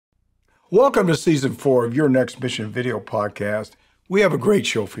Welcome to Season 4 of Your Next Mission video podcast. We have a great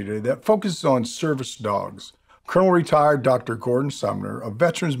show for you today that focuses on service dogs. Colonel Retired Dr. Gordon Sumner of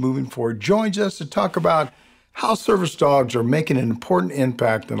Veterans Moving Forward joins us to talk about how service dogs are making an important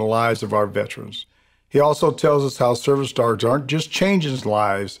impact in the lives of our veterans. He also tells us how service dogs aren't just changing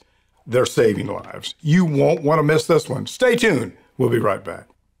lives, they're saving lives. You won't want to miss this one. Stay tuned. We'll be right back.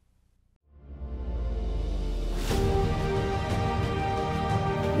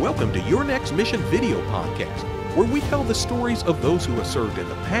 Welcome to Your Next Mission video podcast, where we tell the stories of those who have served in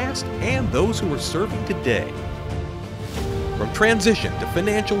the past and those who are serving today. From transition to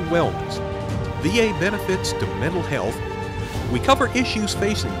financial wellness, VA benefits to mental health, we cover issues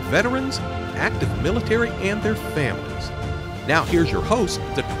facing veterans, active military, and their families. Now here's your host,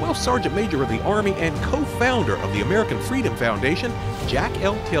 the 12th Sergeant Major of the Army and co-founder of the American Freedom Foundation, Jack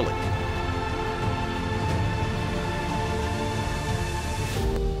L. Tilley.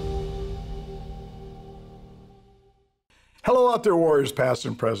 Hello out there, warriors past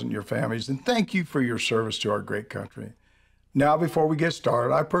and present, your families, and thank you for your service to our great country. Now, before we get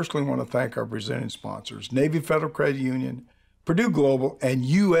started, I personally want to thank our presenting sponsors, Navy Federal Credit Union, Purdue Global, and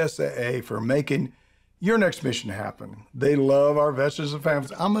USAA for making Your Next Mission happen. They love our veterans and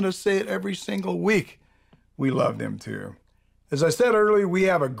families. I'm going to say it every single week. We love them too. As I said earlier, we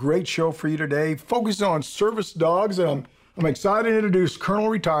have a great show for you today, focusing on service dogs, and I'm excited to introduce Colonel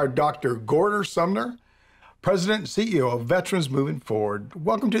Retired Dr. Gordon Sumner, President and CEO of Veterans Moving Forward.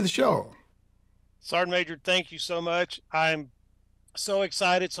 Welcome to the show. Sergeant Major, thank you so much. I'm so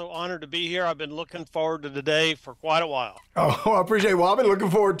excited, so honored to be here. I've been looking forward to today for quite a while. Oh, I appreciate it. Well, I've been looking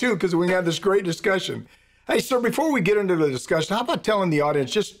forward too, because we had this great discussion. Hey, sir, before we get into the discussion, how about telling the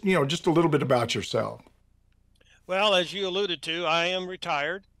audience just a little bit about yourself? Well, as you alluded to, I am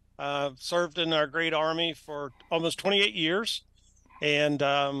retired. Served in our great Army for almost 28 years,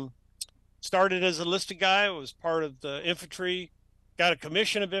 and started as a listed guy, was part of the infantry, got a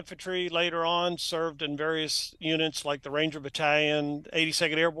commission of infantry later on, served in various units like the Ranger Battalion,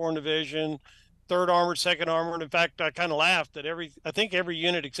 82nd Airborne Division, 3rd Armored, 2nd Armored. In fact, I kind of laughed that I think every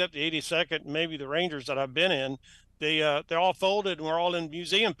unit except the 82nd, and maybe the Rangers that I've been in, they're all folded and we're all in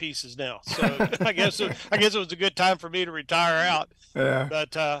museum pieces now. So I guess it was a good time for me to retire out. Yeah.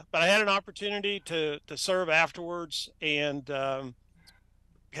 But I had an opportunity to serve afterwards, and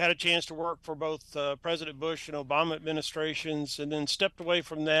had a chance to work for both President Bush and Obama administrations, and then stepped away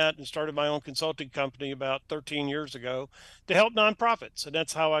from that and started my own consulting company about 13 years ago to help nonprofits. And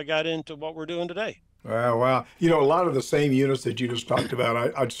that's how I got into what we're doing today. Wow. A lot of the same units that you just talked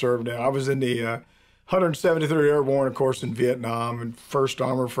about, I'd served in. I was in the 173rd Airborne, of course, in Vietnam, and 1st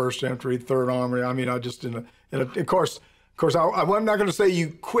Armor, 1st Infantry, 3rd Armory. I mean, I just, of course, I'm not going to say you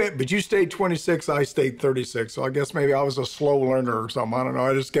quit, but you stayed 26, I stayed 36. So I guess maybe I was a slow learner or something. I don't know.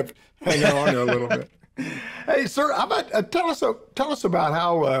 I just kept hanging on there a little bit. Hey, sir, how about tell us about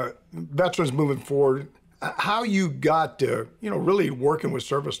how Veterans Moving Forward, how you got to, really working with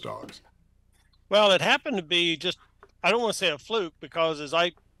service dogs. Well, it happened to be just, I don't want to say a fluke, because as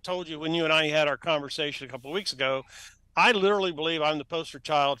I told you when you and I had our conversation a couple of weeks ago, I literally believe I'm the poster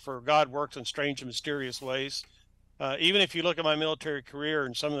child for God works in strange and mysterious ways. Even if you look at my military career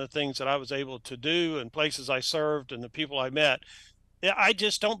and some of the things that I was able to do and places I served and the people I met, I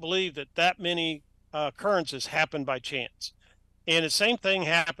just don't believe that many occurrences happen by chance. And the same thing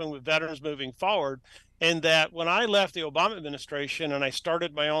happened with Veterans Moving Forward, in that when I left the Obama administration and I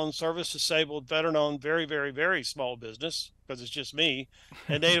started my own service-disabled, veteran-owned, very, very, very small business, because it's just me,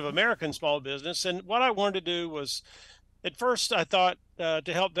 a Native American small business. And what I wanted to do was, at first I thought to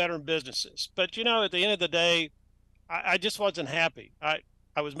help veteran businesses. But, at the end of the day, I just wasn't happy.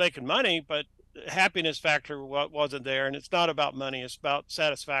 I was making money, but the happiness factor wasn't there. And it's not about money, it's about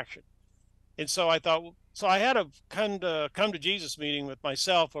satisfaction. And so I thought, so I had a come to Jesus meeting with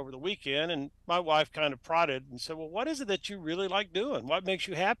myself over the weekend, and my wife kind of prodded and said, well, what is it that you really like doing? What makes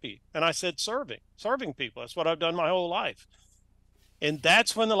you happy? And I said, serving people. That's what I've done my whole life. And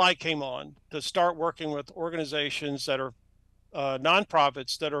that's when the light came on to start working with organizations that are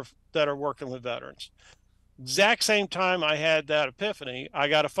nonprofits that are working with veterans. Exact same time I had that epiphany, I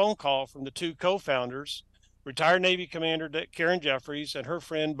got a phone call from the two co-founders, retired Navy Commander Karen Jeffries and her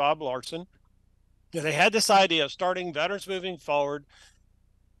friend Bob Larson. They had this idea of starting Veterans Moving Forward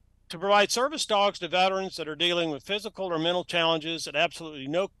to provide service dogs to veterans that are dealing with physical or mental challenges at absolutely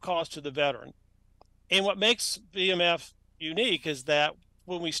no cost to the veteran. And what makes VMF unique is that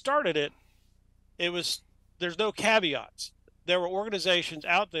when we started it, there's no caveats. There were organizations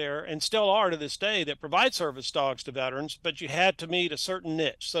out there, and still are to this day, that provide service dogs to veterans, but you had to meet a certain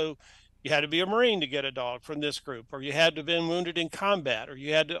niche. So You had to be a Marine to get a dog from this group, or you had to have been wounded in combat, or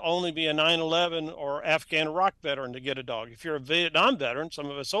you had to only be a 9/11 or Afghan Iraq veteran to get a dog. If you're a Vietnam veteran,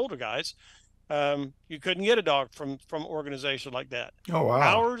 some of us older guys, you couldn't get a dog from organizations like that. Oh,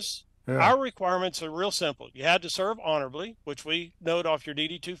 wow. Our requirements are real simple. You had to serve honorably, which we note off your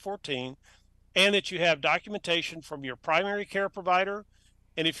DD 214, and that you have documentation from your primary care provider.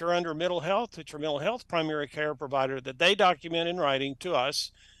 And if you're under mental health, it's your mental health primary care provider, that they document in writing to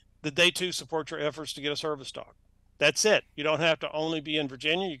us that they too support your efforts to get a service dog. That's it. You don't have to only be in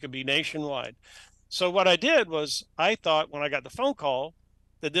Virginia. You could be nationwide. So what I did was, I thought when I got the phone call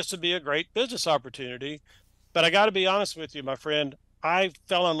that this would be a great business opportunity. But I got to be honest with you, my friend, I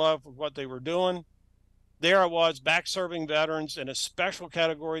fell in love with what they were doing. There I was, back serving veterans in a special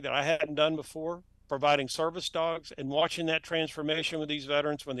category that I hadn't done before, providing service dogs, and watching that transformation with these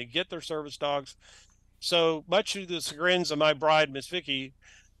veterans when they get their service dogs. So much to the chagrins of my bride, Miss Vicky,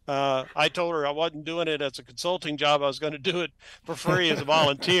 I told her I wasn't doing it as a consulting job. I was going to do it for free as a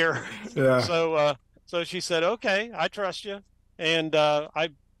volunteer. Yeah. So she said, okay, I trust you. And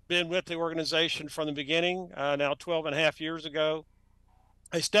I've been with the organization from the beginning, now 12 and a half years ago.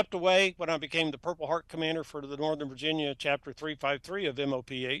 I stepped away when I became the Purple Heart Commander for the Northern Virginia Chapter 353 of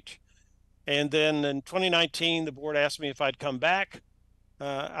MOPH. And then in 2019, the board asked me if I'd come back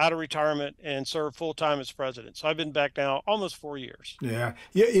out of retirement and serve full-time as president. So I've been back now almost 4 years. Yeah.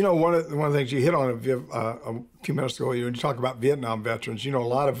 You know, one of the things you hit on a few minutes ago, when you talk about Vietnam veterans, you know, a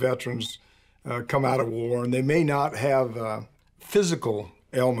lot of veterans come out of war, and they may not have physical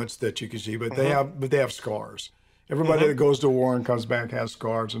ailments that you can see, but they have scars. Everybody that goes to war and comes back has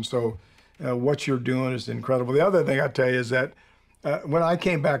scars. And so what you're doing is incredible. The other thing I tell you is that when I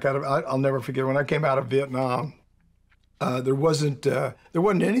came back out of, I'll never forget, when I came out of Vietnam, there wasn't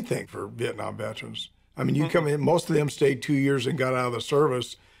anything for Vietnam veterans. I mean, you come in, most of them stayed 2 years and got out of the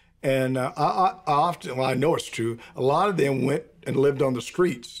service. And I often, well, I know it's true, a lot of them went and lived on the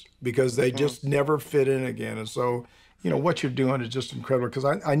streets because they just never fit in again. And so, you know, what you're doing is just incredible, because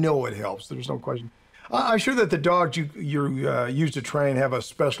I know it helps. There's no question. I'm sure that the dogs you use to train have a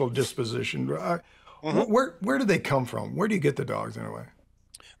special disposition. Where do they come from? Where do you get the dogs anyway?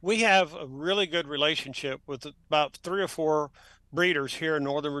 We have a really good relationship with about 3 or 4 breeders here in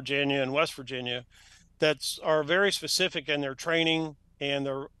Northern Virginia and West Virginia that are very specific in their training and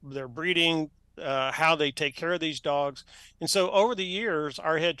their breeding, how they take care of these dogs. And so over the years,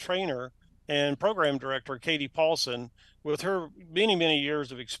 our head trainer and program director, Katie Paulson, with her many, many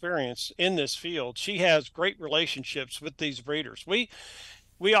years of experience in this field, she has great relationships with these breeders.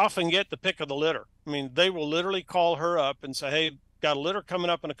 We often get the pick of the litter. I mean, they will literally call her up and say, hey, got a litter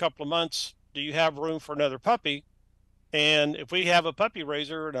coming up in a couple of months. Do you have room for another puppy? And if we have a puppy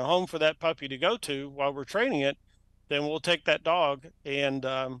raiser and a home for that puppy to go to while we're training it, then we'll take that dog, and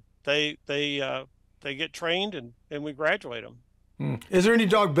they get trained, and we graduate them. Is there any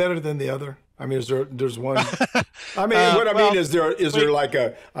dog better than the other? I mean, there's one. I mean, what I mean is there like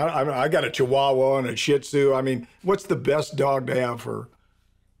I got a Chihuahua and a Shih Tzu. I mean, what's the best dog to have for?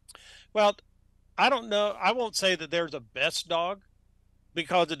 Well, I don't know. I won't say that there's a best dog,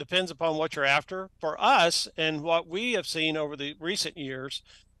 because it depends upon what you're after. For us, and what we have seen over the recent years,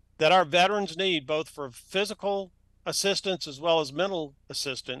 that our veterans need, both for physical assistance as well as mental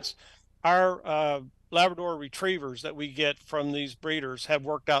assistance, our Labrador retrievers that we get from these breeders have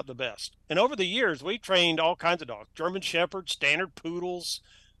worked out the best. And over the years, we trained all kinds of dogs: German Shepherds, standard poodles,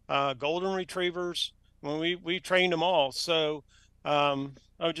 golden retrievers. When we trained them all. So I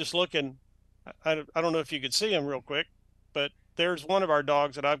was just looking. I don't know if you could see him real quick, but there's one of our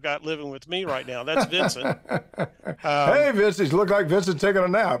dogs that I've got living with me right now. That's Vincent. Hey, Vincent, you look like Vincent taking a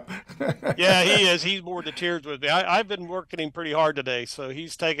nap. Yeah, he is. He's bored to tears with me. I've been working him pretty hard today, so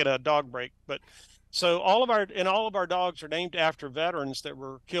he's taking a dog break. But so all of our dogs are named after veterans that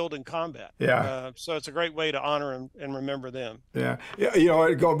were killed in combat. Yeah. So it's a great way to honor and remember them. Yeah. You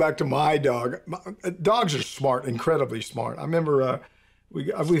know, going back to my dog, dogs are smart, incredibly smart. I remember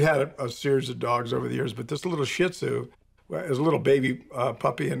we've had a series of dogs over the years, but this little Shih Tzu, it was a little baby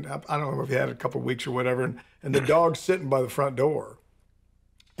puppy, and I don't know if he had a couple of weeks or whatever, and the dog's sitting by the front door.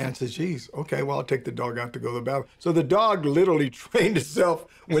 And I said, geez, okay, well, I'll take the dog out to go to the bathroom. So the dog literally trained itself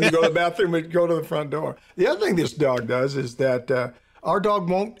when you go to the bathroom and go to the front door. The other thing this dog does is that our dog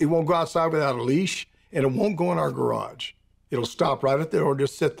won't go outside without a leash, and it won't go in our garage. It'll stop right at the door,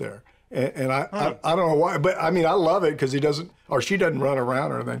 just sit there. And I don't know why, but I mean, I love it because she doesn't run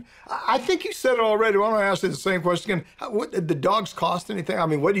around or anything. I think you said it already. Why don't I ask you the same question again? What did the dogs cost anything? I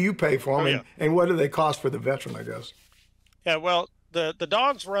mean, what do you pay for them, and what do they cost for the veteran, I guess? Yeah, well, the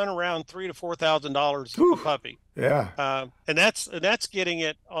dogs run around $3,000 to $4,000 a puppy. Yeah. And that's getting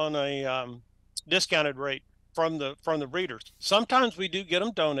it on a discounted rate from the breeders. Sometimes we do get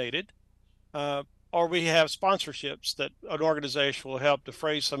them donated, or we have sponsorships that an organization will help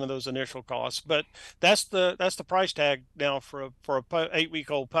defray some of those initial costs. But that's the price tag now for a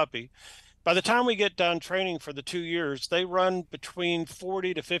 8-week-old puppy. By the time we get done training for the 2 years, they run between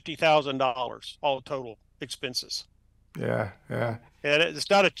 $40,000 to $50,000 all total expenses. Yeah, yeah. And this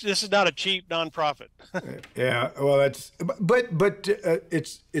is not a cheap nonprofit. Yeah, well, but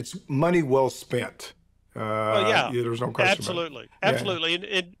it's money well spent. Well, yeah, there's no question. Absolutely, about it. absolutely.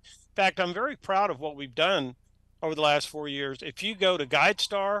 Yeah. In fact, I'm very proud of what we've done over the last 4 years. If you go to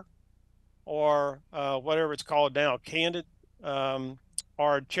GuideStar or whatever it's called now, Candid,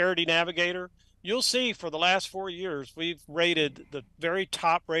 or Charity Navigator, you'll see for the last 4 years, we've rated the very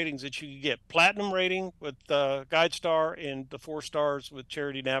top ratings that you can get. Platinum rating with GuideStar and the 4 stars with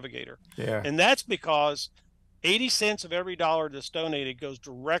Charity Navigator. Yeah. And that's because 80 cents of every dollar that's donated goes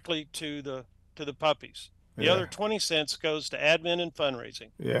directly to the puppies. The other 20 cents goes to admin and fundraising.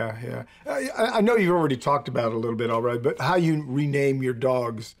 Yeah, yeah. I know you've already talked about it a little bit already, but how you rename your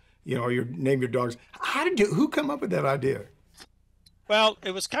dogs, name your dogs. Who come up with that idea? Well,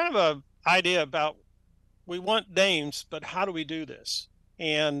 it was kind of an idea about, we want names, but how do we do this?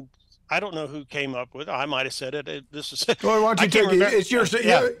 And I don't know who came up with it. I might have said it. This is. Well, why don't you take it? It's yours.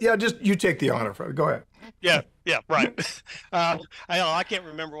 Yeah, just you take the honor for it. Go ahead. Yeah, right. I can't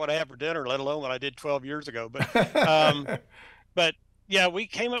remember what I had for dinner, let alone what I did 12 years ago. But yeah, we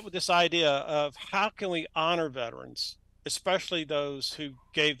came up with this idea of how can we honor veterans, especially those who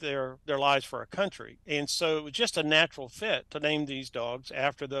gave their lives for our country. And so it was just a natural fit to name these dogs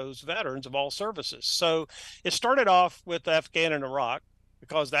after those veterans of all services. So it started off with Afghan and Iraq,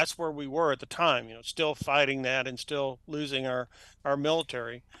 because that's where we were at the time, still fighting that and still losing our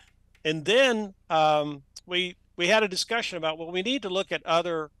military. And then we had a discussion about, well, we need to look at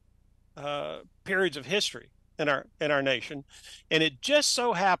other periods of history in our nation. And it just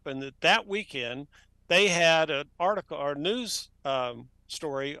so happened that weekend they had an article or news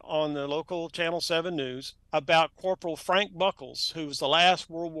story on the local Channel 7 News about Corporal Frank Buckles, who was the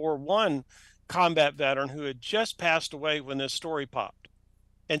last World War I combat veteran who had just passed away when this story popped.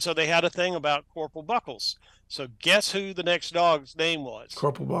 And so they had a thing about Corporal Buckles. So guess who the next dog's name was?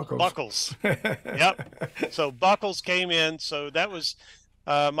 Corporal Buckles. Buckles. Yep. So Buckles came in. So that was,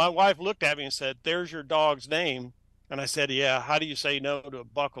 my wife looked at me and said, "There's your dog's name." And I said, "Yeah, how do you say no to a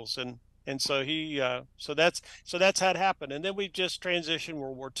Buckles?" And so so that's how it happened. And then we just transitioned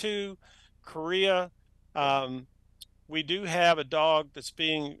World War II, Korea. We do have a dog that's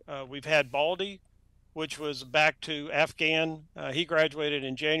we've had Baldy, which was back to Afghan. He graduated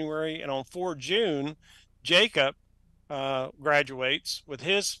in January, and on 4 June, Jacob graduates with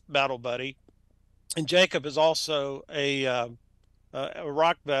his battle buddy. And Jacob is also a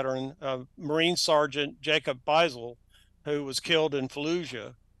Iraq veteran, Marine Sergeant Jacob Beisel, who was killed in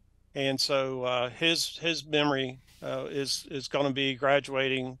Fallujah. And so his memory is going to be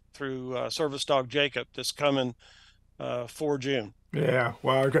graduating through Service Dog Jacob this coming 4 June. Yeah,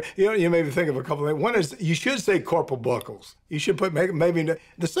 wow. You made me think of a couple of things. One is you should say Corporal Buckles. You should put maybe.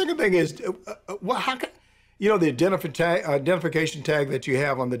 The second thing is, how can the identification tag that you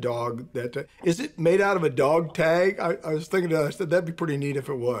have on the dog? Is it made out of a dog tag? I was thinking, I said that'd be pretty neat if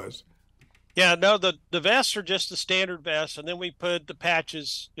it was. Yeah, no, the vests are just the standard vests, and then we put the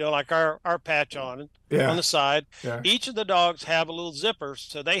patches, like our patch on the side. Yeah. Each of the dogs have a little zipper,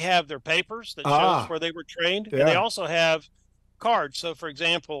 so they have their papers that shows where they were trained, and they also have cards. So, for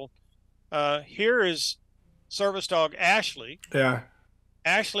example, here is service dog Ashley. Yeah.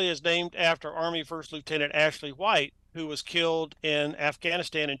 Ashley is named after Army First Lieutenant Ashley White, who was killed in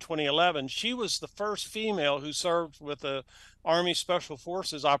Afghanistan in 2011. She was the first female who served with the Army Special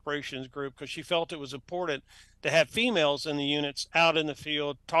Forces Operations Group because she felt it was important to have females in the units out in the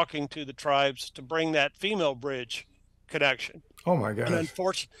field talking to the tribes to bring that female bridge connection. Oh, my gosh.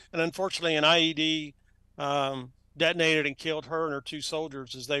 And unfortunately, an IED detonated and killed her and her 2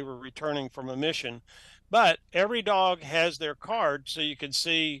 soldiers as they were returning from a mission. But every dog has their card, so you can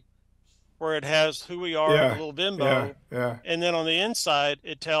see where it has who we are, a little bimbo. Yeah. And then on the inside,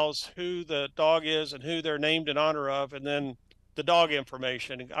 it tells who the dog is and who they're named in honor of, and then the dog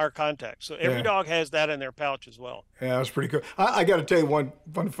information, our contact. So every dog has that in their pouch as well. Yeah, that's pretty cool. I got to tell you one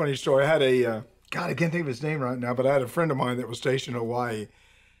funny story. I had God, I can't think of his name right now, but I had a friend of mine that was stationed in Hawaii.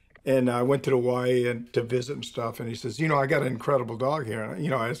 And I went to Hawaii to visit and stuff. And he says, I got an incredible dog here.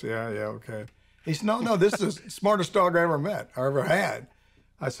 And, I said, yeah, okay. He said, no, this is the smartest dog I ever had.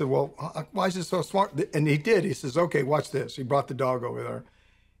 I said, well, why is it so smart? And he did. He says, okay, watch this. He brought the dog over there.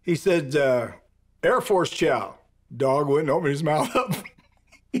 He said, Air Force chow. Dog wouldn't open his mouth up.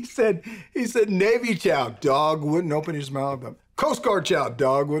 He said, Navy chow. Dog wouldn't open his mouth up. Coast Guard chow.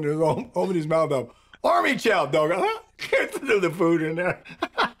 Dog wouldn't open his mouth up. Army chow. Dog. Can't do the food in there.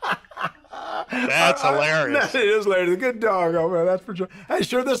 That's hilarious. That is hilarious. Good dog over there, that's for sure. Hey,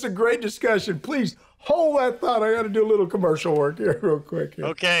 sure, this is a great discussion. Please hold that thought. I got to do a little commercial work here real quick. Here.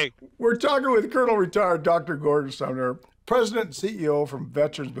 Okay. We're talking with Colonel Retired Dr. Gordon Sumner, President and CEO from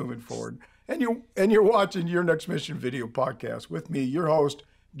Veterans Moving Forward. And you're watching Your Next Mission video podcast with me, your host,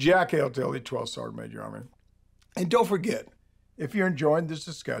 Jack L. Tilley, 12th Sergeant Major Army. And don't forget, if you're enjoying this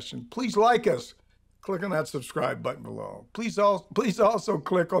discussion, please like us. Click on that subscribe button below. Please also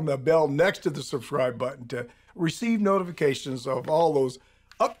click on the bell next to the subscribe button to receive notifications of all those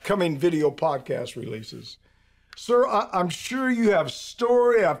upcoming video podcast releases. Sir, I'm sure you have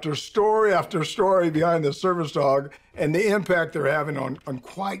story after story after story behind the service dog and the impact they're having on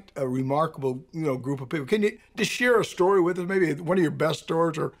quite a remarkable group of people. Can you just share a story with us, maybe one of your best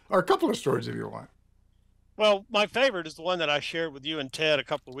stories or a couple of stories if you want? Well, my favorite is the one that I shared with you and Ted a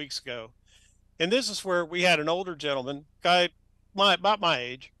couple of weeks ago. And this is where we had an older gentleman, guy about my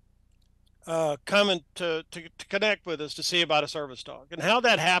age, coming to connect with us to see about a service dog. And how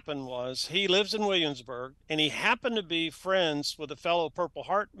that happened was he lives in Williamsburg, and he happened to be friends with a fellow Purple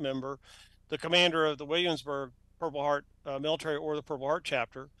Heart member, the commander of the Williamsburg Purple Heart military or the Purple Heart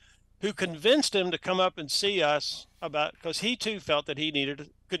chapter, who convinced him to come up and see us because he too felt that he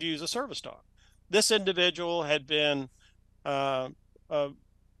could use a service dog. This individual had been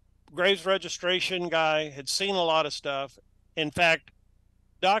Graves registration guy, had seen a lot of stuff. In fact,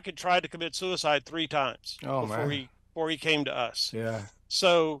 Doc had tried to commit suicide 3 times before he came to us. Yeah.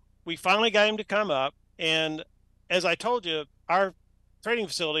 So we finally got him to come up. And as I told you, our training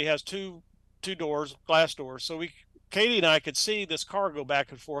facility has two doors, glass doors. So Katie and I could see this car go back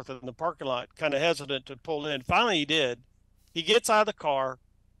and forth in the parking lot, kind of hesitant to pull in. Finally, he did. He gets out of the car.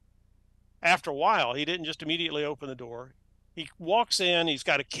 After a while, he didn't just immediately open the door. He walks in, he's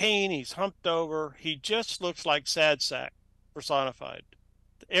got a cane, he's humped over. He just looks like Sad Sack personified.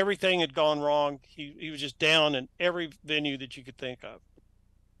 Everything had gone wrong. He was just down in every venue that you could think of.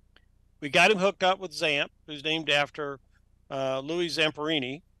 We got him hooked up with Zamp, who's named after Louis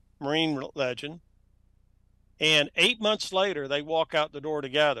Zamperini, Marine legend. And 8 months later, they walk out the door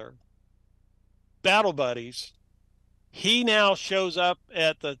together. Battle buddies. He now shows up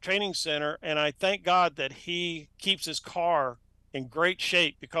at the training center, and I thank God that he keeps his car in great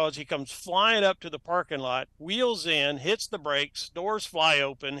shape because he comes flying up to the parking lot, wheels in, hits the brakes, doors fly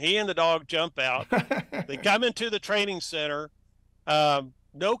open. He and the dog jump out. They come into the training center,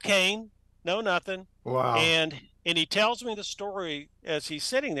 no cane, no nothing. Wow. And he tells me the story as he's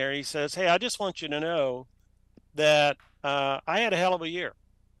sitting there. He says, hey, I just want you to know that I had a hell of a year.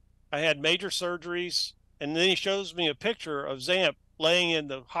 I had major surgeries. And then he shows me a picture of Zamp laying in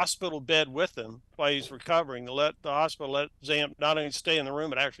the hospital bed with him while he's recovering. The hospital let Zamp not only stay in the room,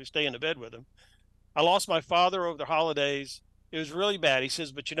 but actually stay in the bed with him. I lost my father over the holidays. It was really bad. He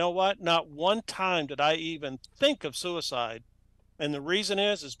says, but you know what? Not one time did I even think of suicide. And the reason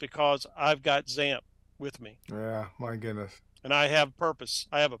is because I've got Zamp with me. Yeah, my goodness. And I have purpose.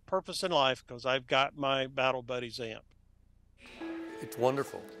 I have a purpose in life because I've got my battle buddy Zamp. It's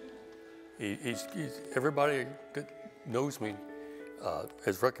wonderful. Everybody that knows me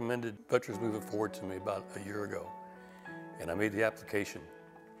has recommended Veterans Moving Forward to me about a year ago. And I made the application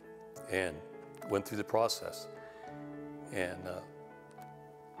and went through the process. And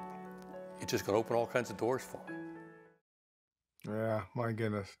it's just going to open all kinds of doors for me. Yeah, my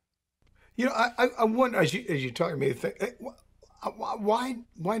goodness. I wonder, as you talk to me, why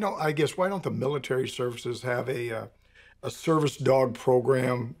don't the military services have a service dog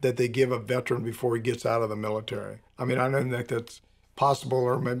program that they give a veteran before he gets out of the military? I mean, I don't think that's possible,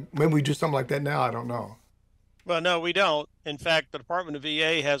 or maybe we do something like that now. I don't know. Well, no, we don't. In fact, the Department of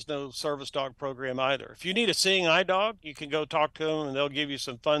VA has no service dog program either. If you need a seeing eye dog, you can go talk to them and they'll give you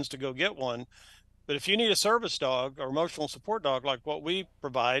some funds to go get one. But if you need a service dog or emotional support dog like what we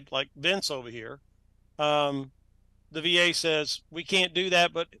provide, like Vince over here, the VA says we can't do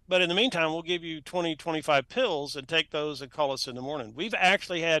that, but in the meantime, we'll give you 20, 25 pills and take those and call us in the morning. We've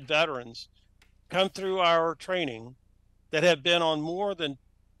actually had veterans come through our training that have been on more than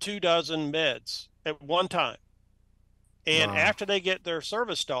 24 meds at one time. And Wow. After they get their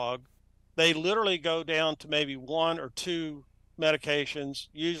service dog, they literally go down to maybe 1 or 2 medications,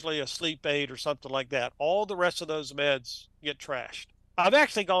 usually a sleep aid or something like that. All the rest of those meds get trashed. I've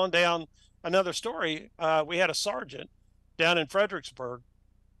actually gone down another story. We had a sergeant down in Fredericksburg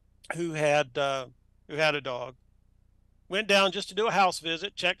who had a dog. Went down just to do a house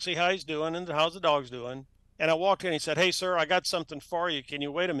visit, check, see how he's doing and how's the dog's doing. And I walked in and he said, "Hey, sir, I got something for you. Can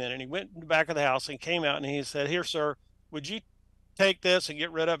you wait a minute?" And he went in the back of the house and came out and he said, "Here, sir, would you take this and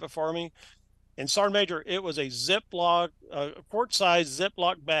get rid of it for me?" And Sergeant Major, it was a Ziploc, a quart-sized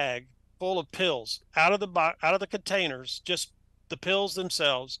Ziploc bag full of pills out of the containers, just the pills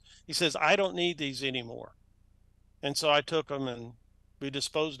themselves. He says, "I don't need these anymore." And so I took them and we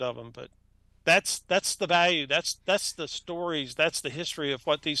disposed of them. But that's the value. That's the stories. That's the history of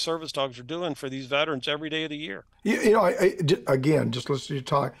what these service dogs are doing for these veterans every day of the year. Again, just listen to you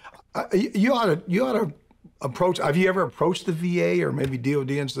talk. You ought to approach. Have you ever approached the VA or maybe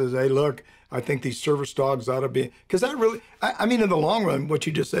DOD and says, "Hey, look, I think these service dogs ought to be," because that really, I mean, in the long run, what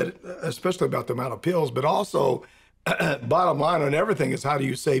you just said, especially about the amount of pills, but also bottom line on everything is how do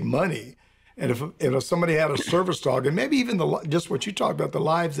you save money? And if somebody had a service dog, and maybe even just what you talked about, the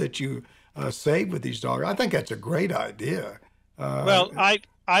lives that you save with these dogs, I think that's a great idea. Well,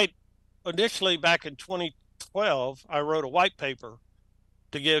 I initially back in 2012, I wrote a white paper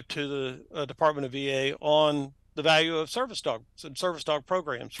to give to the Department of VA on the value of service dogs and service dog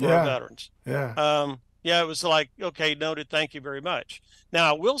programs for our veterans. Yeah. Yeah, it was like, okay, noted, thank you very much. Now,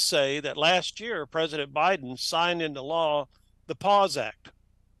 I will say that last year, President Biden signed into law the PAWS Act,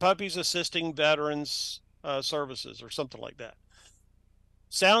 Puppies Assisting Veterans Services, or something like that.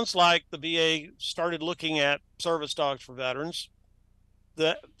 Sounds like the VA started looking at service dogs for veterans.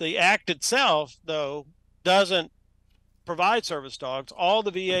 The act itself, though, doesn't provide service dogs. All the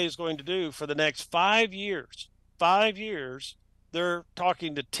VA is going to do for the next 5 years, they're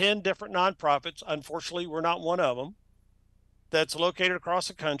talking to 10 different nonprofits. Unfortunately, we're not one of them. That's located across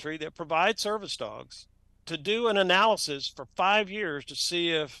the country that provide service dogs to do an analysis for 5 years to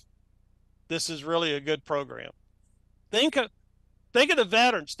see if this is really a good program. Think of the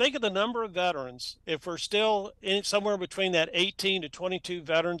veterans. Think of the number of veterans. If we're still somewhere between that 18 to 22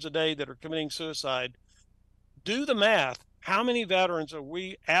 veterans a day that are committing suicide, do the math. How many veterans are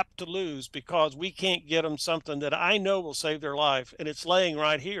we apt to lose because we can't get them something that I know will save their life, and it's laying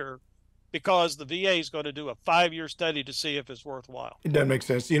right here because the VA is going to do a 5-year study to see if it's worthwhile. It doesn't make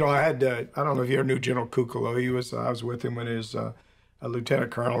sense. You know, I don't know if you ever knew General Kukalo. I was with him when he was a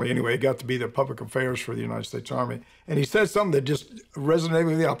lieutenant colonel. Anyway, he got to be the public affairs for the United States Army. And he said something that just resonated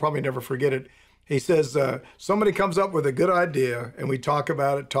with me. I'll probably never forget it. He says, somebody comes up with a good idea and we talk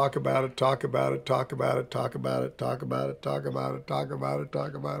about it,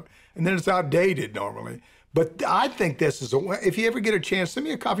 and then it's outdated normally. But I think this is if you ever get a chance, send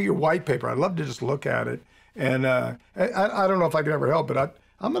me a copy of your white paper. I'd love to just look at it. And I don't know if I can ever help, but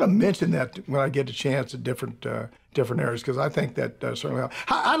I'm going to mention that when I get a chance at different areas, because I think that certainly helps.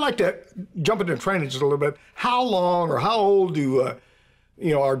 I'd like to jump into training just a little bit. How long or how old do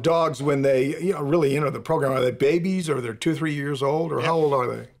our dogs, when they really enter the program? Are they babies, or they're 2-3 years old, or how old are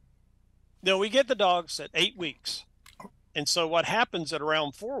they? No, we get the dogs at 8 weeks. And so what happens at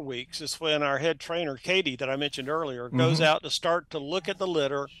around 4 weeks is when our head trainer, Katie, that I mentioned earlier, goes out to start to look at the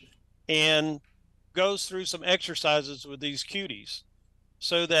litter and goes through some exercises with these cuties,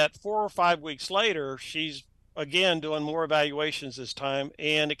 so that 4 or 5 weeks later, she's again doing more evaluations this time,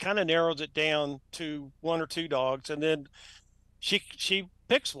 and it kind of narrows it down to 1 or 2 dogs, and then she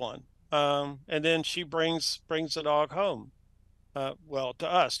picks one, and then she brings the dog home, to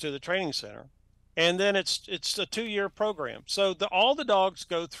us, to the training center. And then it's a 2-year program. So all the dogs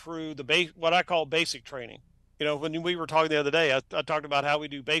go through what I call basic training. When we were talking the other day, I talked about how we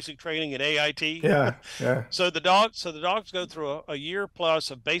do basic training at AIT. Yeah. So the dogs go through a year plus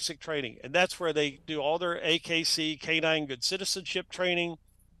of basic training, and that's where they do all their AKC, canine good citizenship training,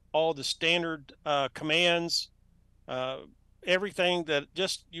 all the standard commands, everything that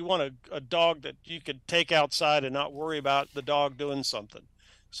you want a dog that you could take outside and not worry about the dog doing something.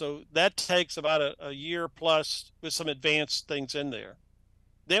 So that takes about a year plus with some advanced things in there.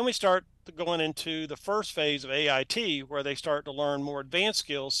 Then we start going into the first phase of AIT, where they start to learn more advanced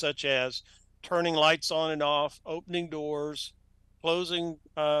skills, such as turning lights on and off, opening doors, opening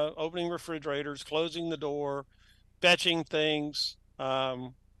refrigerators, closing the door, fetching things,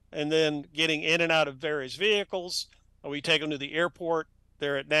 and then getting in and out of various vehicles. We take them to the airport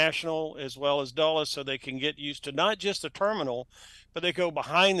there at National as well as Dulles, so they can get used to not just the terminal, but they go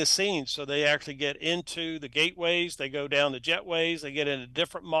behind the scenes. So they actually get into the gateways, they go down the jetways, they get into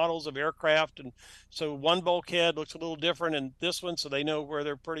different models of aircraft. And so one bulkhead looks a little different in this one, so they know where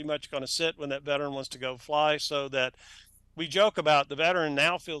they're pretty much going to sit when that veteran wants to go fly. So that we joke about the veteran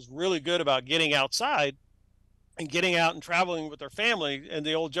now feels really good about getting outside and getting out and traveling with their family. And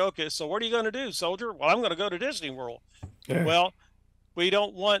the old joke is, so what are you going to do, soldier? Well, I'm going to go to Disney World. Yeah. Well, we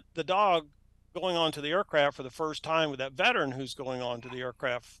don't want the dog going onto the aircraft for the first time with that veteran who's going on to the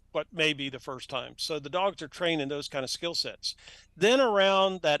aircraft, what may be the first time. So the dogs are trained in those kind of skill sets. Then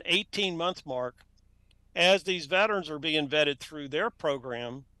around that 18-month mark, as these veterans are being vetted through their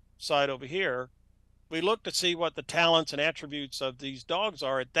program side over here, we look to see what the talents and attributes of these dogs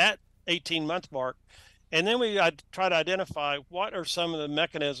are at that 18-month mark. And then we try to identify what are some of the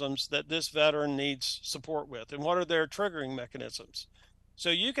mechanisms that this veteran needs support with, and what are their triggering mechanisms. So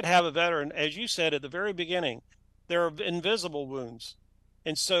you could have a veteran, as you said at the very beginning, there are invisible wounds.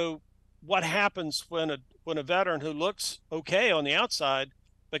 And so what happens when a veteran who looks okay on the outside,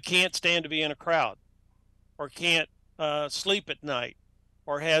 but can't stand to be in a crowd, or can't sleep at night,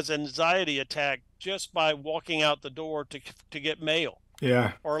 or has anxiety attack just by walking out the door to get mail?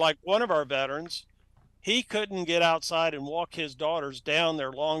 Yeah. Or like one of our veterans, he couldn't get outside and walk his daughters down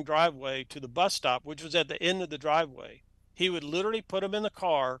their long driveway to the bus stop, which was at the end of the driveway. He would literally put them in the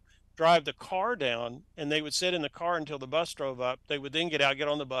car, drive the car down, and they would sit in the car until the bus drove up. They would then get out, get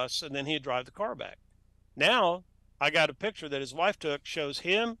on the bus, and then he'd drive the car back. Now, I got a picture that his wife took, shows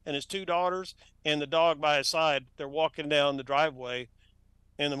him and his two daughters and the dog by his side. They're walking down the driveway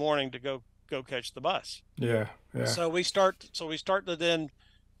in the morning to go catch the bus. Yeah. So we start to then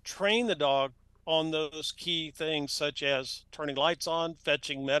train the dog on those key things, such as turning lights on,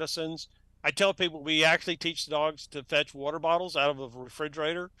 fetching medicines. I tell people we actually teach the dogs to fetch water bottles out of a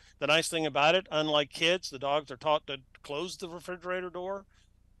refrigerator. The nice thing about it, unlike kids, the dogs are taught to close the refrigerator door.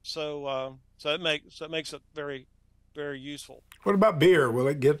 So it makes it very, very useful. What about beer? Will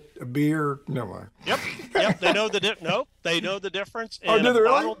it get a beer? No. Yep. They know they know the difference in do they a really?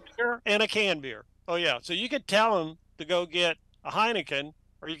 bottled beer and a canned beer. Oh yeah. So you can tell them to go get a Heineken,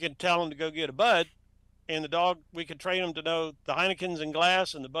 or you can tell them to go get a Bud. And the dog, we can train them to know the Heineken's in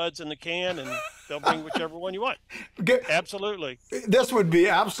glass and the Bud's in the can, and they'll bring whichever one you want. Absolutely. This would be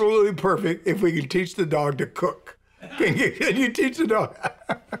absolutely perfect if we could teach the dog to cook. Can you teach the dog?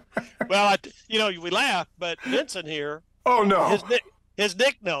 Well, we laugh, but Vincent here. Oh no. His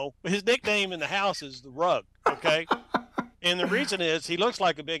nickname in the house is the Rug. Okay. And the reason is he looks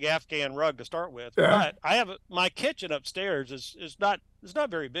like a big Afghan rug to start with. Yeah. But my kitchen upstairs is not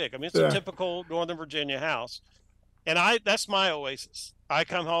very big. I mean, it's a typical Northern Virginia house. And that's my oasis. I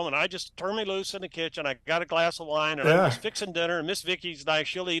come home and I just turn me loose in the kitchen. I got a glass of wine and I'm just fixing dinner. And Miss Vicky's nice.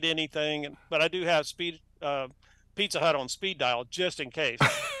 She'll eat anything. But I do have Pizza Hut on speed dial just in case.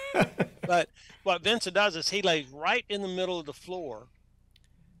 But what Vincent does is he lays right in the middle of the floor.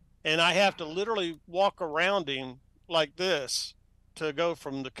 And I have to literally walk around him like this to go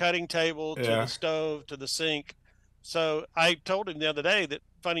from the cutting table to the stove to the sink. So I told him the other day that,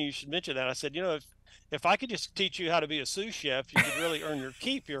 funny you should mention that. I said, if I could just teach you how to be a sous chef, you could really earn your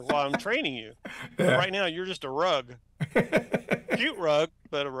keep here while I'm training you. But right now, you're just a rug. Cute rug,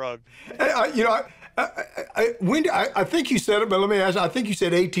 but a rug. I think you said it, but let me ask. I think you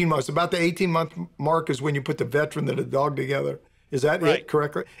said 18 months. About the 18-month mark is when you put the veteran and the dog together. Is that it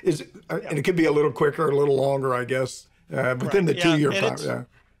correctly? And it could be a little quicker, a little longer, I guess, within the 2-year time.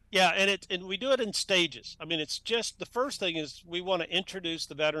 And we do it in stages. I mean, it's just the first thing is we want to introduce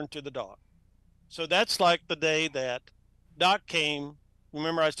the veteran to the dog. So that's like the day that Doc came.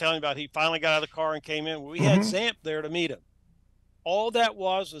 Remember I was telling you about he finally got out of the car and came in. We had Zamp there to meet him. All that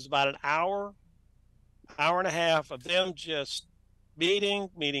was about an hour and a half of them just meeting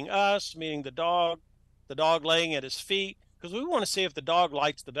us, meeting the dog laying at his feet, because we want to see if the dog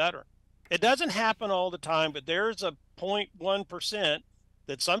likes the veteran. It doesn't happen all the time, but there's a 0.1%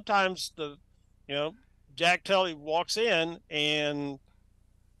 that sometimes Jack Tilley walks in and,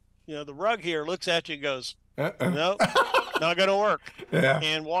 the rug here looks at you and goes, nope, not going to work,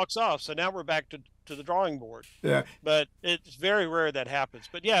 and walks off. So now we're back to the drawing board. Yeah. But it's very rare that happens.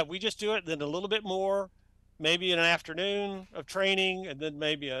 But yeah, we just do it, then a little bit more, maybe an afternoon of training, and then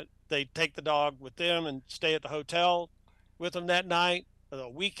maybe they take the dog with them and stay at the hotel with them that night, a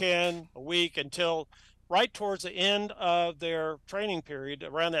weekend, a week, until right towards the end of their training period,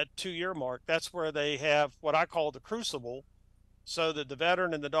 around that 2-year mark. That's where they have what I call the crucible, so that the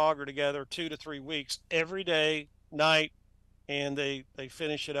veteran and the dog are together 2 to 3 weeks every day, night, and they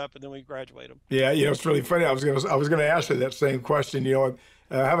finish it up, and then we graduate them. Yeah, it's really funny. I was gonna ask you that same question.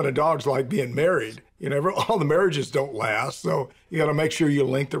 Having a dog's like being married. All the marriages don't last, so you got to make sure you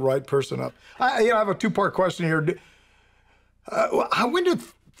link the right person up. I have a 2-part question here. When do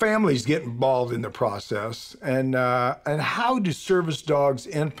families get involved in the process, and how do service dogs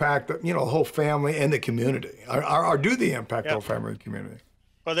impact the whole family and the community, or do they impact the whole family and community?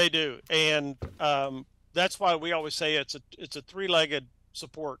 Well, they do, and that's why we always say it's a 3-legged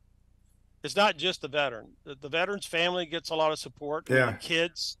support. it's not just the veteran. The veteran's family gets a lot of support. Yeah. The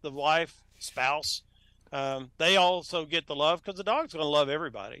kids, the wife, spouse, they also get the love because the dog's going to love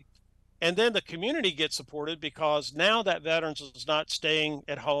everybody. And then the community gets supported because now that veterans is not staying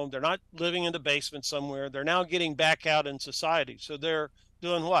at home. They're not living in the basement somewhere. They're now getting back out in society. So they're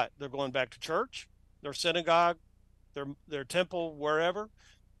doing what? They're going back to church, their synagogue, their temple, wherever.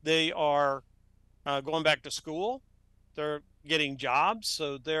 They are going back to school. They're getting jobs.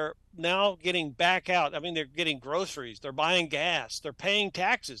 So they're now getting back out. I mean, they're getting groceries. They're buying gas. They're paying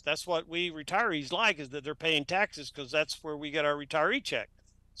taxes. That's what we retirees like, is that they're paying taxes because that's where we get our retiree check.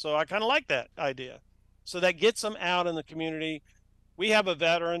 So I kind of like that idea. So that gets them out in the community. We have a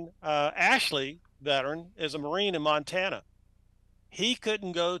veteran, Ashley veteran, is a Marine in Montana. He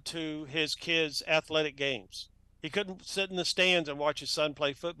couldn't go to his kids' athletic games. He couldn't sit in the stands and watch his son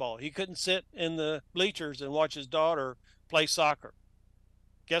play football. He couldn't sit in the bleachers and watch his daughter play soccer.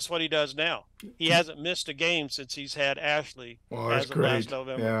 Guess what he does now? He hasn't missed a game since he's had Ashley as of last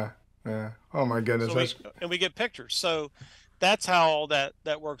November. Yeah. Oh my goodness. So we get pictures. So that's how all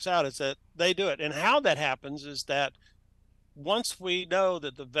that works out, is that they do it. And how that happens is that once we know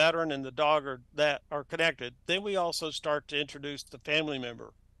that the veteran and the dog are connected, then we also start to introduce the family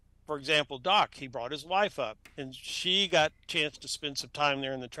member. For example, Doc, he brought his wife up, and she got a chance to spend some time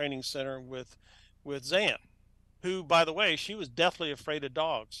there in the training center with Zan, who, by the way, she was deathly afraid of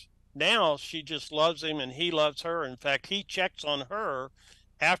dogs. Now she just loves him and he loves her. In fact, he checks on her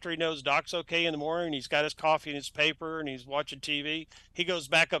after he knows Doc's okay in the morning. He's got his coffee and his paper and he's watching TV. He goes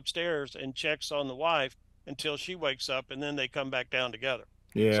back upstairs and checks on the wife until she wakes up, and then they come back down together.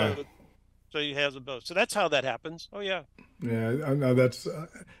 Yeah. So he has them both. So that's how that happens. Oh, yeah. Yeah, I know that's,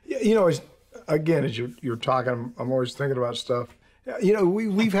 again, as you're talking, I'm always thinking about stuff.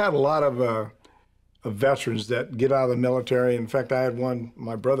 We've had a lot of veterans that get out of the military. In fact, I had one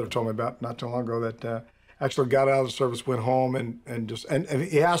my brother told me about not too long ago that actually got out of the service, went home, and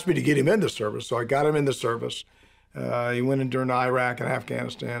he asked me to get him into service, so I got him into service. He went in during Iraq and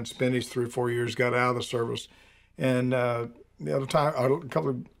Afghanistan, spent his 3 or 4 years, got out of the service, and the other time,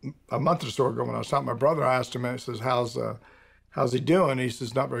 a month or so ago, when I was talking to my brother, I asked him, I says, how's he doing? He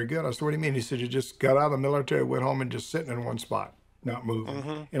says, not very good. I said, what do you mean? He said, you just got out of the military, went home, and just sitting in one spot, not moving.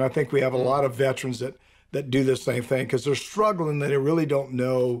 Mm-hmm. And I think we have a lot of veterans that do the same thing because they're struggling. They really don't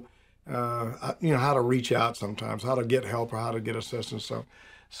know, how to reach out sometimes, how to get help or how to get assistance. So,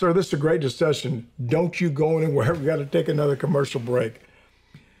 sir, this is a great discussion. Don't you go anywhere. We've got to take another commercial break.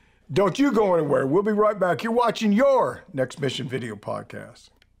 Don't you go anywhere. We'll be right back. You're watching your Next Mission Video Podcast.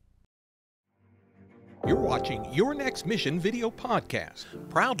 You're watching Your Next Mission Video Podcast,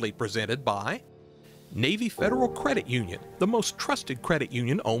 proudly presented by Navy Federal Credit Union, the most trusted credit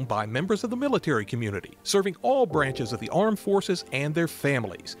union owned by members of the military community, serving all branches of the armed forces and their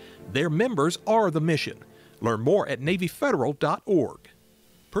families. Their members are the mission. Learn more at NavyFederal.org.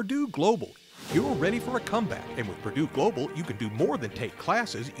 Purdue Global. You're ready for a comeback, and with Purdue Global, you can do more than take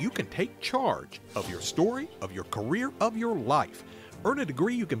classes. You can take charge of your story, of your career, of your life. Earn a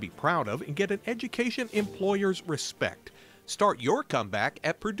degree you can be proud of and get an education employers respect. Start your comeback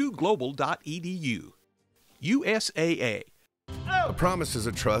at purdueglobal.edu. USAA. A promise is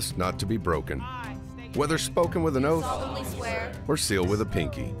a trust not to be broken, whether spoken with an oath or sealed with a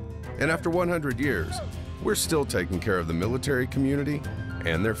pinky. And after 100 years, we're still taking care of the military community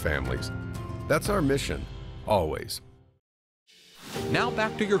and their families. That's our mission, always. Now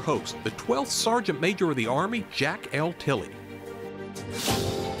back to your host, the 12th Sergeant Major of the Army, Jack L. Tilley.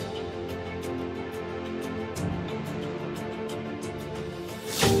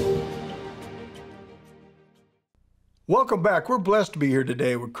 Welcome back. We're blessed to be here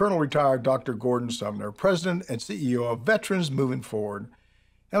today with Colonel Retired Dr. Gordon Sumner, President and CEO of Veterans Moving Forward.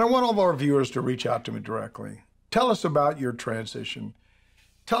 And I want all of our viewers to reach out to me directly. Tell us about your transition.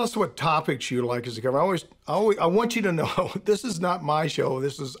 Tell us what topics you'd like us to cover. I want you to know this is not my show.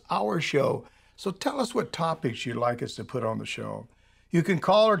 This is our show. So tell us what topics you'd like us to put on the show. You can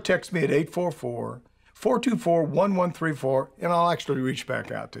call or text me at 844-424-1134, and I'll actually reach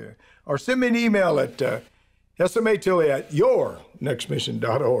back out to you. Or send me an email at SMA Tilley at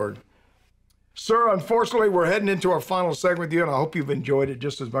yournextmission.org. Sir, unfortunately, we're heading into our final segment with you, and I hope you've enjoyed it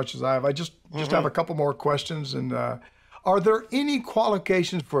just as much as I have. I just have a couple more questions. And are there any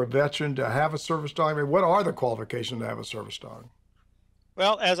qualifications for a veteran to have a service dog? I mean, what are the qualifications to have a service dog?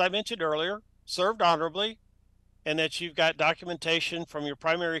 Well, as I mentioned earlier, served honorably, and that you've got documentation from your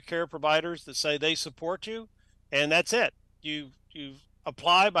primary care providers that say they support you, and that's it. You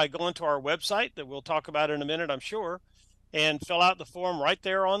apply by going to our website that we'll talk about in a minute, I'm sure, and fill out the form right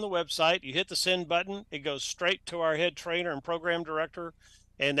there on the website. You hit the send button. It goes straight to our head trainer and program director,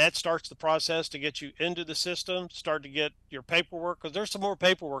 And that starts the process to get you into the system, start to get your paperwork, because there's some more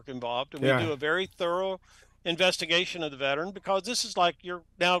paperwork involved. And we do a very thorough investigation of the veteran, because this is like you're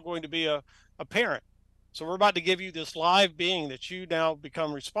now going to be a parent. So we're about to give you this live being that you now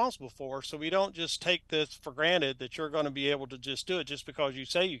become responsible for. So we don't just take this for granted that you're going to be able to just do it just because you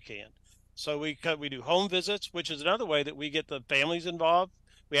say you can. So we do home visits, which is another way that we get the families involved.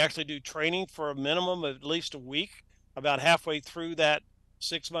 We actually do training for a minimum of at least a week, about halfway through that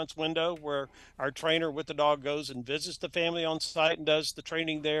 6 months window, where our trainer with the dog goes and visits the family on site and does the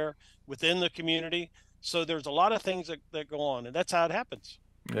training there within the community. So there's a lot of things that go on, and that's how it happens.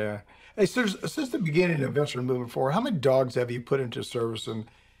 Yeah. Hey, since the beginning of Veteran Moving Forward, how many dogs have you put into service, and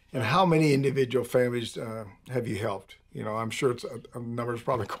how many individual families have you helped? You know, I'm sure it's a number is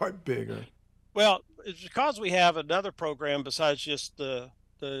probably quite big. Well, it's because we have another program besides just the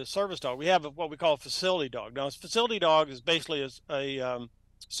service dog. We have what we call a facility dog. Now, a facility dog is basically a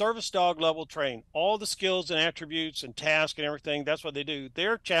service dog level trained. All the skills and attributes and tasks and everything, that's what they do.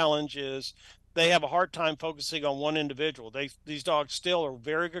 Their challenge is they have a hard time focusing on one individual. These dogs still are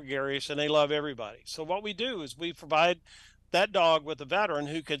very gregarious, and they love everybody. So what we do is we provide that dog with a veteran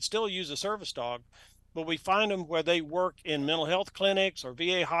who could still use a service dog, but we find them where they work in mental health clinics or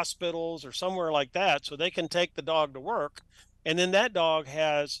VA hospitals or somewhere like that, so they can take the dog to work. And then that dog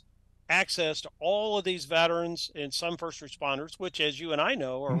has access to all of these veterans and some first responders, which, as you and I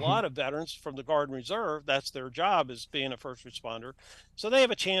know, are a lot of veterans from the Guard and Reserve. That's their job, is being a first responder. So they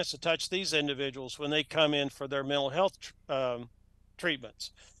have a chance to touch these individuals when they come in for their mental health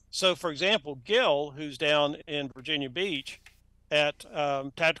treatments. So, for example, Gil, who's down in Virginia Beach at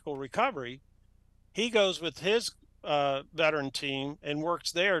Tactical Recovery, he goes with his veteran team and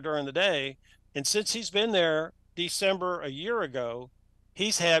works there during the day. And since he's been there December a year ago,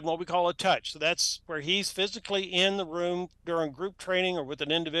 he's had what we call a touch. So that's where he's physically in the room during group training or with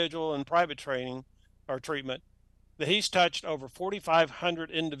an individual in private training or treatment, that he's touched over 4,500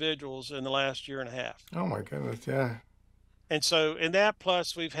 individuals in the last year and a half. Oh my goodness, yeah. And so in that,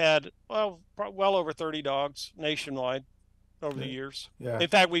 plus we've had, well over 30 dogs nationwide over the years. Yeah. In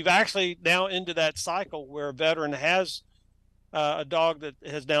fact, we've actually now into that cycle where a veteran has a dog that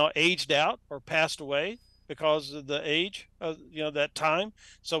has now aged out or passed away because of the age of, that time.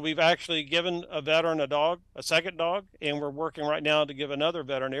 So we've actually given a veteran a second dog, and we're working right now to give another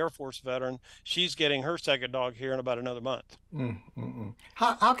veteran, Air Force veteran, she's getting her second dog here in about another month.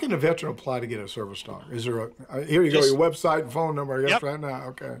 How can a veteran apply to get a service dog? Is there here you go, your website and phone number, I guess, right now?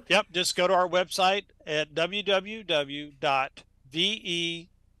 Okay. Yep, just go to our website at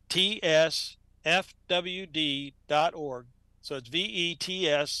www.vetsfwd.org. So it's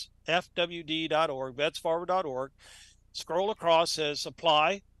vetsfwd.org, vetsforward.org. Scroll across, says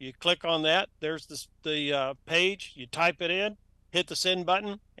apply. You click on that. There's the page. You type it in, hit the send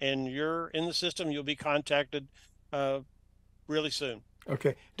button, and you're in the system. You'll be contacted really soon.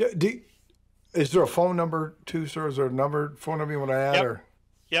 Okay. Is there a phone number too, sir? Is there a phone number you want to add? Yep. Or?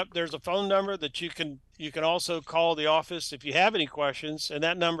 Yep. There's a phone number that you can also call the office if you have any questions, and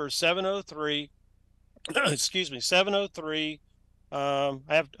that number is 703. Excuse me, 703. I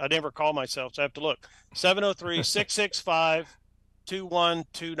never call myself, so I have to look.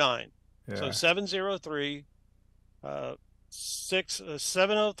 703-665-2129. Yeah. So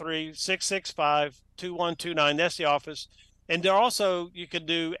 703-665-2129. That's the office. And there also, you can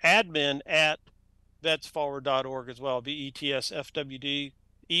do admin at vetsforward.org as well, VETSFWD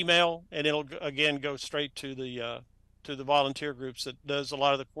email, and it'll again go straight to the volunteer groups that does a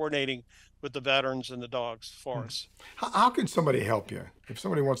lot of the coordinating with the veterans and the dogs for us. How can somebody help you? If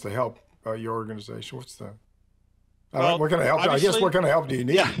somebody wants to help your organization, what's the... Well, what kind of help? I guess what kind of help do you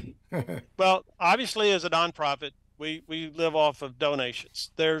need? Yeah. Well, obviously, as a nonprofit, we live off of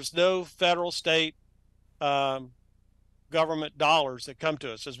donations. There's no federal, state, government dollars that come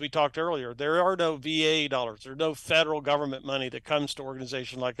to us. As we talked earlier, there are no VA dollars. There's no federal government money that comes to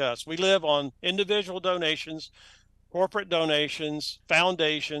organizations like us. We live on individual donations, corporate donations,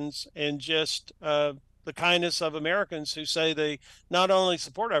 foundations, and just the kindness of Americans who say they not only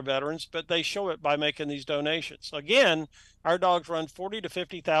support our veterans, but they show it by making these donations. Again, our dogs run $40,000 to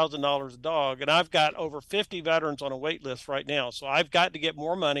 $50,000 a dog, and I've got over 50 veterans on a wait list right now. So I've got to get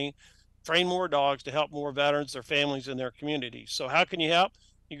more money, train more dogs to help more veterans, their families, and their communities. So how can you help?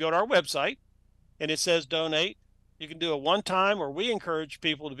 You go to our website, and it says donate. You can do a one-time, or we encourage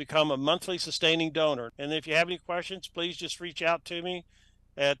people to become a monthly sustaining donor. And if you have any questions, please just reach out to me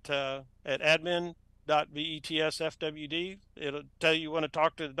at admin.vetsfwd. It'll tell you want to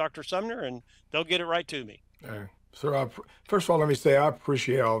talk to Dr. Sumner, and they'll get it right to me. Sir, first of all, let me say I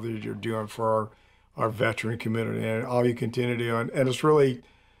appreciate all that you're doing for our veteran community and all you continue to do. And it's really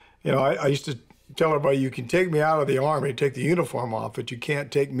You know, I used to tell everybody, you can take me out of the Army, take the uniform off, but you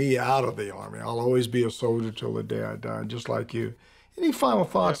can't take me out of the Army. I'll always be a soldier till the day I die, just like you. Any final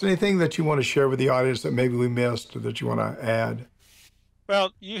thoughts, anything that you want to share with the audience that maybe we missed or that you want to add?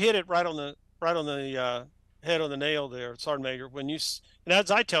 Well, you hit it right on the head on the nail there, Sergeant Major. And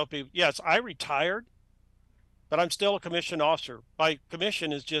as I tell people, yes, I retired, but I'm still a commissioned officer. My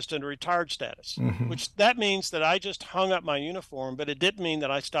commission is just in a retired status, which that means that I just hung up my uniform, but it didn't mean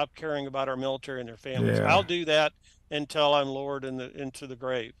that I stopped caring about our military and their families. Yeah. I'll do that until I'm lowered into the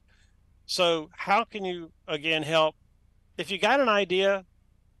grave. So how can you, again, help? If you got an idea,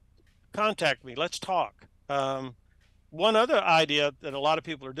 contact me. Let's talk. One other idea that a lot of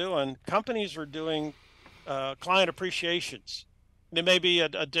people are doing, companies are doing client appreciations. It may be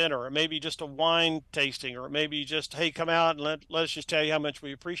a dinner, or maybe just a wine tasting, or maybe just, hey, come out and let us just tell you how much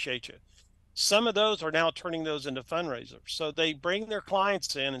we appreciate you. Some of those are now turning those into fundraisers. So they bring their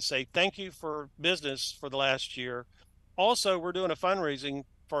clients in and say, thank you for business for the last year. Also, we're doing a fundraising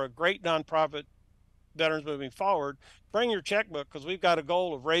for a great nonprofit, Veterans Moving Forward. Bring your checkbook because we've got a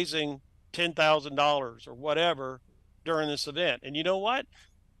goal of raising $10,000 or whatever during this event. And you know what?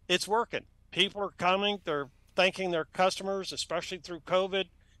 It's working. People are coming. They're thanking their customers, especially through COVID,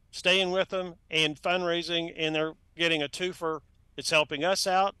 staying with them and fundraising, and they're getting a twofer. It's helping us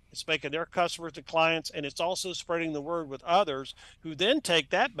out. It's making their customers and clients, and it's also spreading the word with others who then take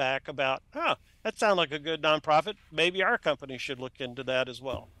that back about, that sounds like a good nonprofit. Maybe our company should look into that as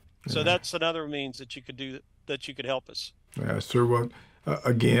well. Yeah. So that's another means that you could do, that you could help us. Yeah, sir. Well,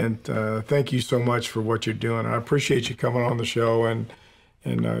 again, thank you so much for what you're doing. I appreciate you coming on the show, and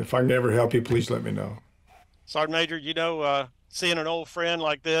if I can ever help you, please let me know. Sergeant Major, you know, seeing an old friend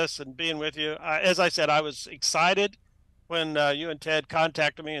like this and being with you, as I said, I was excited when you and Ted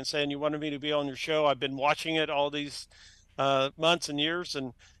contacted me and saying you wanted me to be on your show. I've been watching it all these months and years,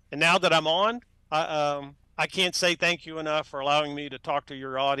 and now that I'm on, I can't say thank you enough for allowing me to talk to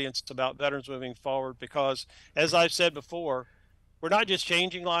your audience about Veterans Moving Forward, because as I've said before, we're not just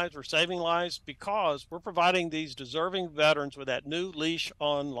changing lives, we're saving lives, because we're providing these deserving veterans with that new leash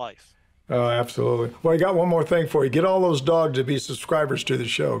on life. Oh, absolutely. Well, I got one more thing for you. Get all those dogs to be subscribers to the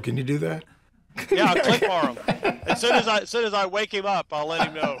show. Can you do that? Yeah, I'll click for him. As soon as I wake him up, I'll let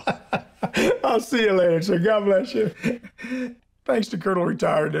him know. I'll see you later, sir. God bless you. Thanks to Colonel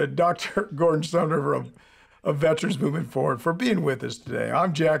Retired Dr. Gordon Sumner of Veterans Moving Forward for being with us today.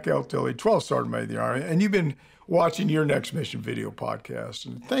 I'm Jack L. Tilley, 12th Sergeant Major of the Army, and you've been watching Your Next Mission video podcast.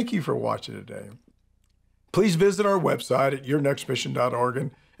 And thank you for watching today. Please visit our website at yournextmission.org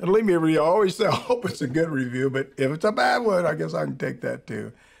and leave me a review. I always say, I hope it's a good review, but if it's a bad one, I guess I can take that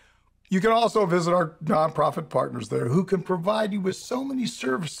too. You can also visit our nonprofit partners there who can provide you with so many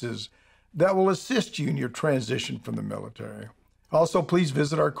services that will assist you in your transition from the military. Also, please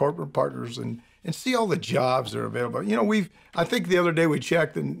visit our corporate partners and see all the jobs that are available. You know, I think the other day we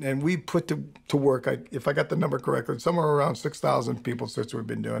checked and we put to work, if I got the number correctly, somewhere around 6,000 people since we've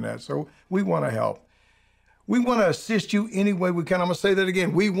been doing that. So we want to help. We want to assist you any way we can. I'm going to say that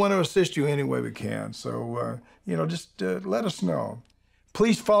again. We want to assist you any way we can. So, just let us know.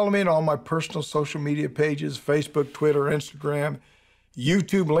 Please follow me on all my personal social media pages, Facebook, Twitter, Instagram,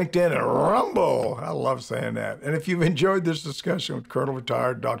 YouTube, LinkedIn, and Rumble. I love saying that. And if you've enjoyed this discussion with Colonel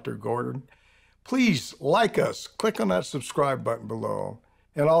Retired Dr. Gordon, please like us. Click on that subscribe button below.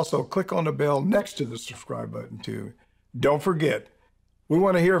 And also click on the bell next to the subscribe button too. Don't forget, we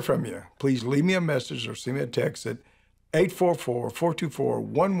want to hear from you. Please leave me a message or send me a text at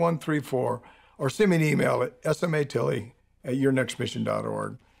 844-424-1134 or send me an email at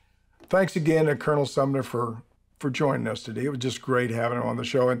smatilley@yournextmission.org. Thanks again to Colonel Sumner for joining us today. It was just great having him on the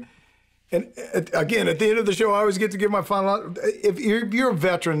show. And again, at the end of the show, I always get to give my final. If you're a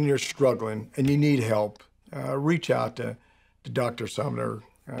veteran and you're struggling and you need help, reach out to Dr. Sumner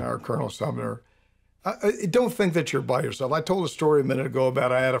or Colonel Sumner. Don't think that you're by yourself. I told a story a minute ago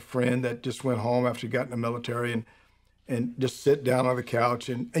about I had a friend that just went home after he got in the military and just sit down on the couch.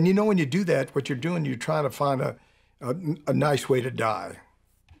 And you know, when you do that, what you're doing, you're trying to find a nice way to die.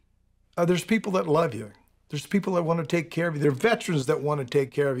 There's people that love you. There's people that want to take care of you. There are veterans that want to take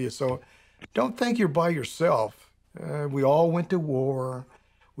care of you. So don't think you're by yourself. We all went to war.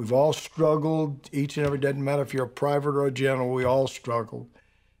 We've all struggled each and every day. Doesn't matter if you're a private or a general, we all struggled.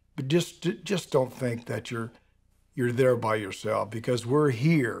 But just don't think that you're there by yourself, because we're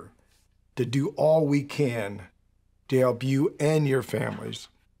here to do all we can to help you and your families.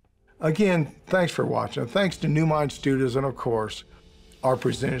 Again, thanks for watching. Thanks to New Mind Studios and, of course, our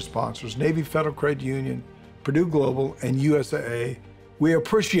presenting sponsors, Navy Federal Credit Union, Purdue Global, and USAA. We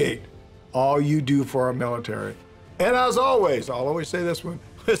appreciate all you do for our military. And as always, I'll always say this one,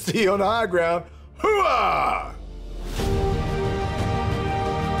 Let's see you on the high ground. Hooah!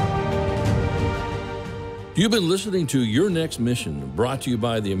 You've been listening to Your Next Mission, brought to you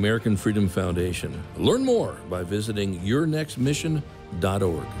by the American Freedom Foundation. Learn more by visiting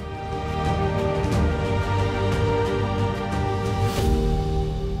yournextmission.org.